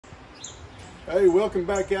Hey, welcome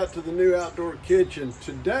back out to the new outdoor kitchen.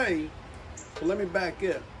 Today, well, let me back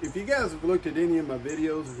up. If you guys have looked at any of my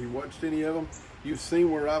videos, if you watched any of them, you've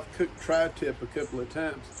seen where I've cooked tri-tip a couple of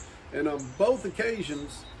times. And on both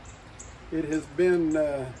occasions, it has been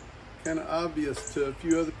kind of obvious to a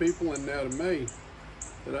few other people and now to me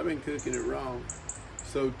that I've been cooking it wrong.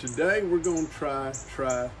 So today we're going to try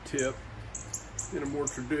tri-tip in a more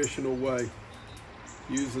traditional way,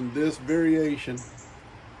 using this variation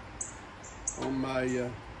on my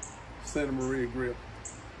Santa Maria grill.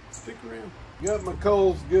 Stick around. Got my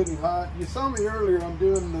coals good and hot. You saw me earlier, I'm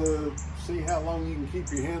doing the see how long you can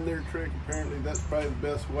keep your hand there trick. Apparently that's probably the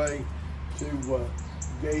best way to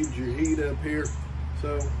gauge your heat up here.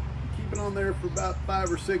 So keep it on there for about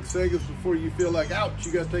 5 or 6 seconds before you feel like, ouch,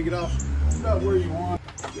 you gotta take it off. It's about where you want.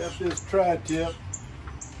 Got this tri-tip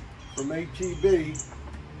from HEB.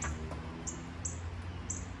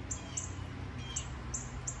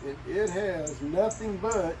 It has nothing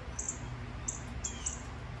but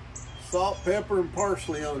salt, pepper, and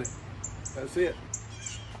parsley on it. That's it.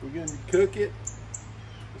 We're going to cook it.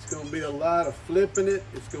 It's going to be a lot of flipping it.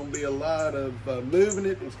 It's going to be a lot of moving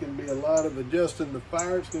it. It's going to be a lot of adjusting the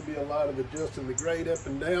fire. It's going to be a lot of adjusting the grate up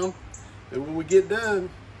and down. And when we get done,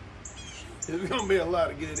 it's going to be a lot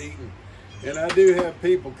of good eating. And I do have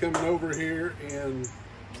people coming over here in,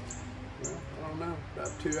 well, I don't know,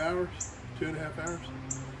 about 2 hours, 2.5 hours.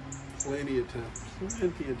 Plenty of time.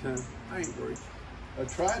 Plenty of time. I ain't worried. A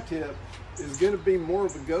tri-tip is going to be more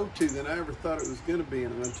of a go-to than I ever thought it was going to be,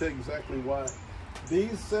 and I'm going to tell you exactly why.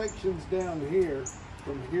 These sections down here,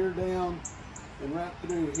 from here down and right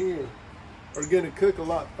through here, are going to cook a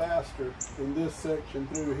lot faster than this section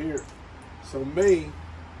through here. So me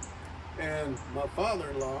and my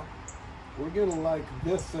father-in-law, we're going to like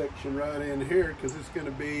this section right in here, because it's going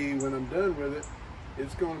to be, when I'm done with it,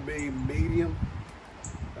 it's going to be medium,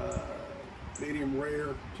 medium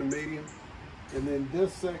rare to medium. And then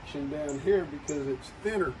this section down here, because it's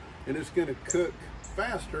thinner and it's going to cook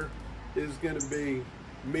faster, is going to be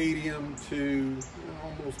medium to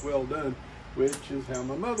almost well done, which is how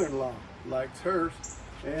my mother-in-law likes hers.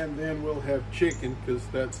 And then we'll have chicken, because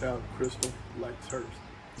that's how Crystal likes hers.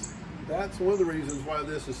 That's one of the reasons why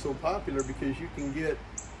this is so popular, because you can get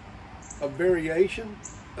a variation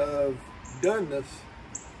of doneness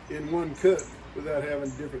in one cook without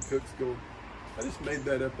having different cooks going. I just made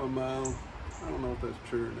that up on my own. I don't know if that's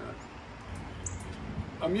true or not.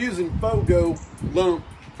 I'm using Fogo lump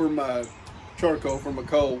for my charcoal, for my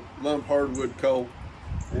coal, lump hardwood coal,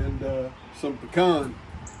 and some pecan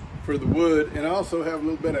for the wood. And I also have a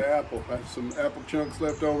little bit of apple. I have some apple chunks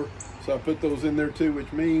left over, so I put those in there too,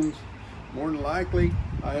 which means more than likely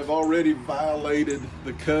I have already violated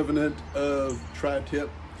the covenant of tri-tip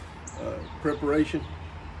preparation.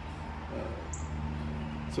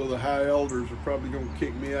 So the high elders are probably going to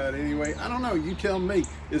kick me out anyway. I don't know. You tell me.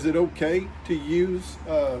 Is it okay to use?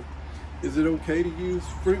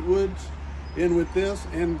 Fruit woods in with this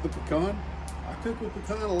and the pecan? I cook with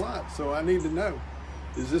pecan a lot, so I need to know.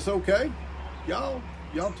 Is this okay? Y'all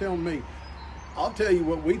tell me. I'll tell you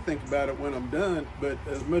what we think about it when I'm done. But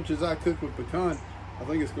as much as I cook with pecan, I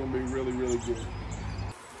think it's going to be really, really good.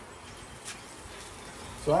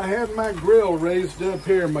 So I had my grill raised up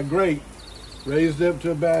here, my grate raised up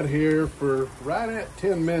to about here for right at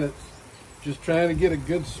 10 minutes. Just trying to get a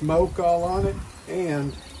good smoke all on it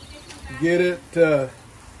and get it,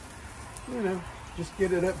 just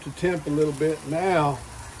get it up to temp a little bit. Now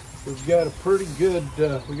we've got a pretty good,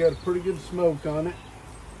 smoke on it,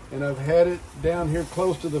 and I've had it down here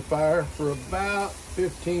close to the fire for about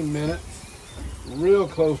 15 minutes, real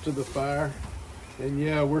close to the fire. And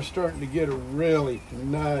yeah, we're starting to get a really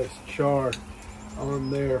nice char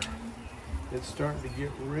on there. It's starting to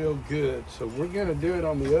get real good. So we're gonna do it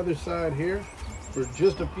on the other side here for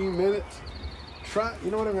just a few minutes.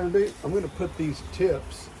 You know what I'm gonna do? I'm gonna put these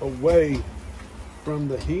tips away from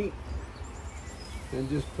the heat and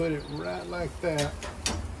just put it right like that.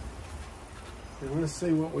 And let's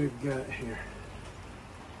see what we've got here.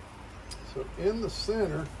 So in the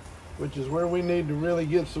center, which is where we need to really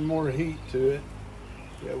get some more heat to it.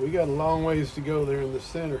 Yeah, we got a long ways to go there in the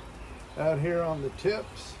center. Out here on the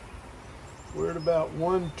tips, we're at about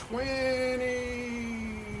 120,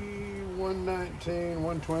 119,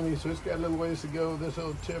 120, so it's got a little ways to go. This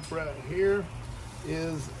little tip right here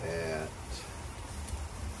is at,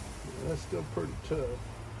 that's still pretty tough,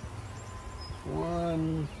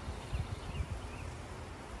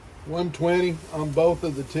 120 on both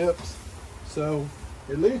of the tips. So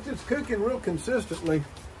at least it's cooking real consistently.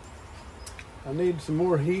 I need some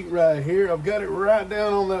more heat right here. I've got it right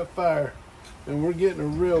down on that fire, and we're getting a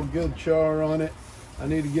real good char on it. I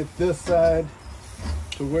need to get this side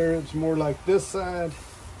to where it's more like this side,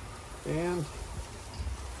 and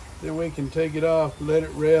then we can take it off, let it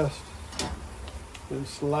rest, and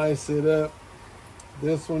slice it up.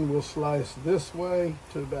 This one will slice this way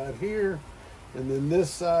to about here, and then this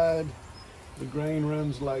side, the grain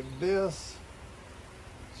runs like this.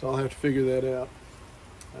 So I'll have to figure that out.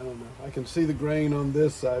 I don't know. I can see the grain on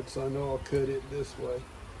this side, so I know I'll cut it this way.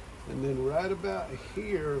 And then right about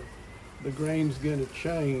here, the grain's gonna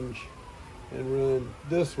change and run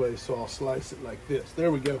this way, so I'll slice it like this.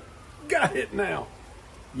 There we go. Got it now.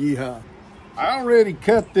 Yeehaw. I already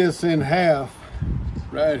cut this in half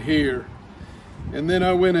right here, and then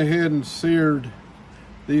I went ahead and seared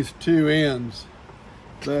these two ends.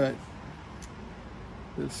 But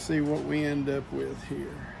let's see what we end up with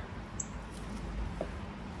here.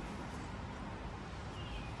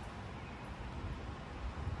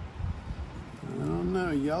 I don't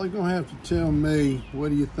know. Y'all are gonna have to tell me, what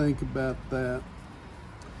do you think about that?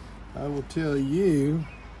 I will tell you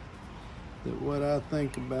that what I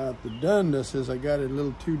think about the doneness is I got it a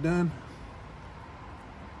little too done.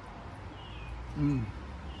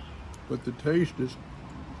 But the taste is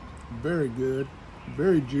very good,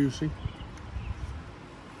 very juicy.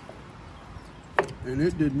 And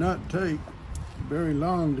it did not take very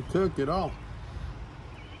long to cook at all.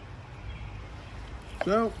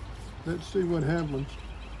 So, let's see what happens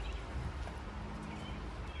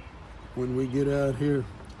when we get out here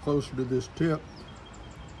closer to this tip.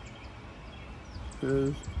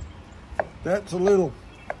 Because that's a little,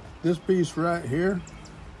 this piece right here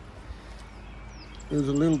is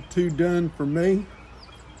a little too done for me,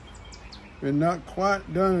 and not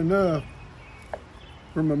quite done enough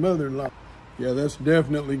for my mother-in-law. Yeah, that's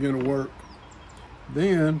definitely gonna work.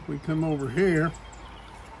 Then we come over here,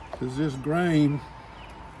 because this grain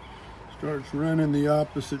starts running the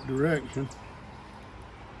opposite direction.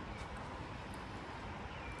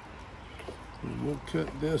 And we'll cut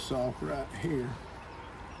this off right here.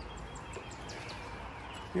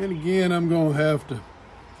 And again, I'm gonna have to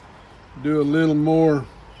do a little more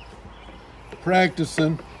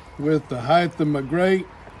practicing with the height of my grate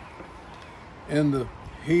and the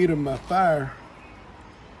heat of my fire.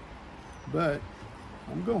 But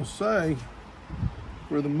I'm gonna say,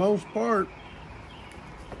 for the most part,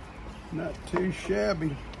 not too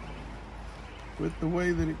shabby with the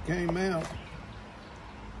way that it came out.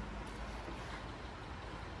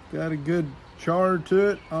 Got a good char to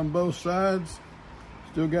it on both sides.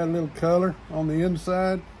 Still got a little color on the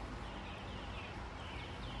inside.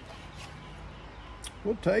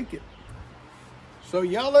 We'll take it. So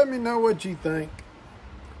y'all let me know what you think.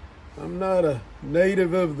 I'm not a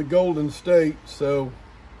native of the Golden State, so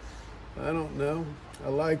I don't know. I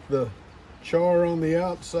like the char on the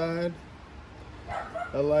outside.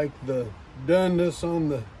 I like the doneness on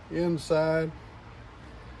the inside.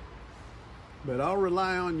 But I'll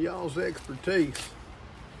rely on y'all's expertise.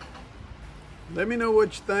 Let me know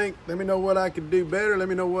what you think. Let me know what I could do better. Let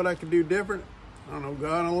me know what I could do different. I don't know,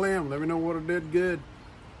 go on a limb. Let me know what I did good.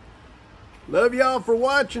 Love y'all for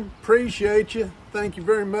watching. Appreciate you. Thank you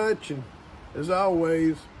very much. And as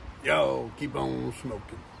always, y'all keep on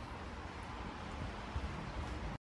smoking.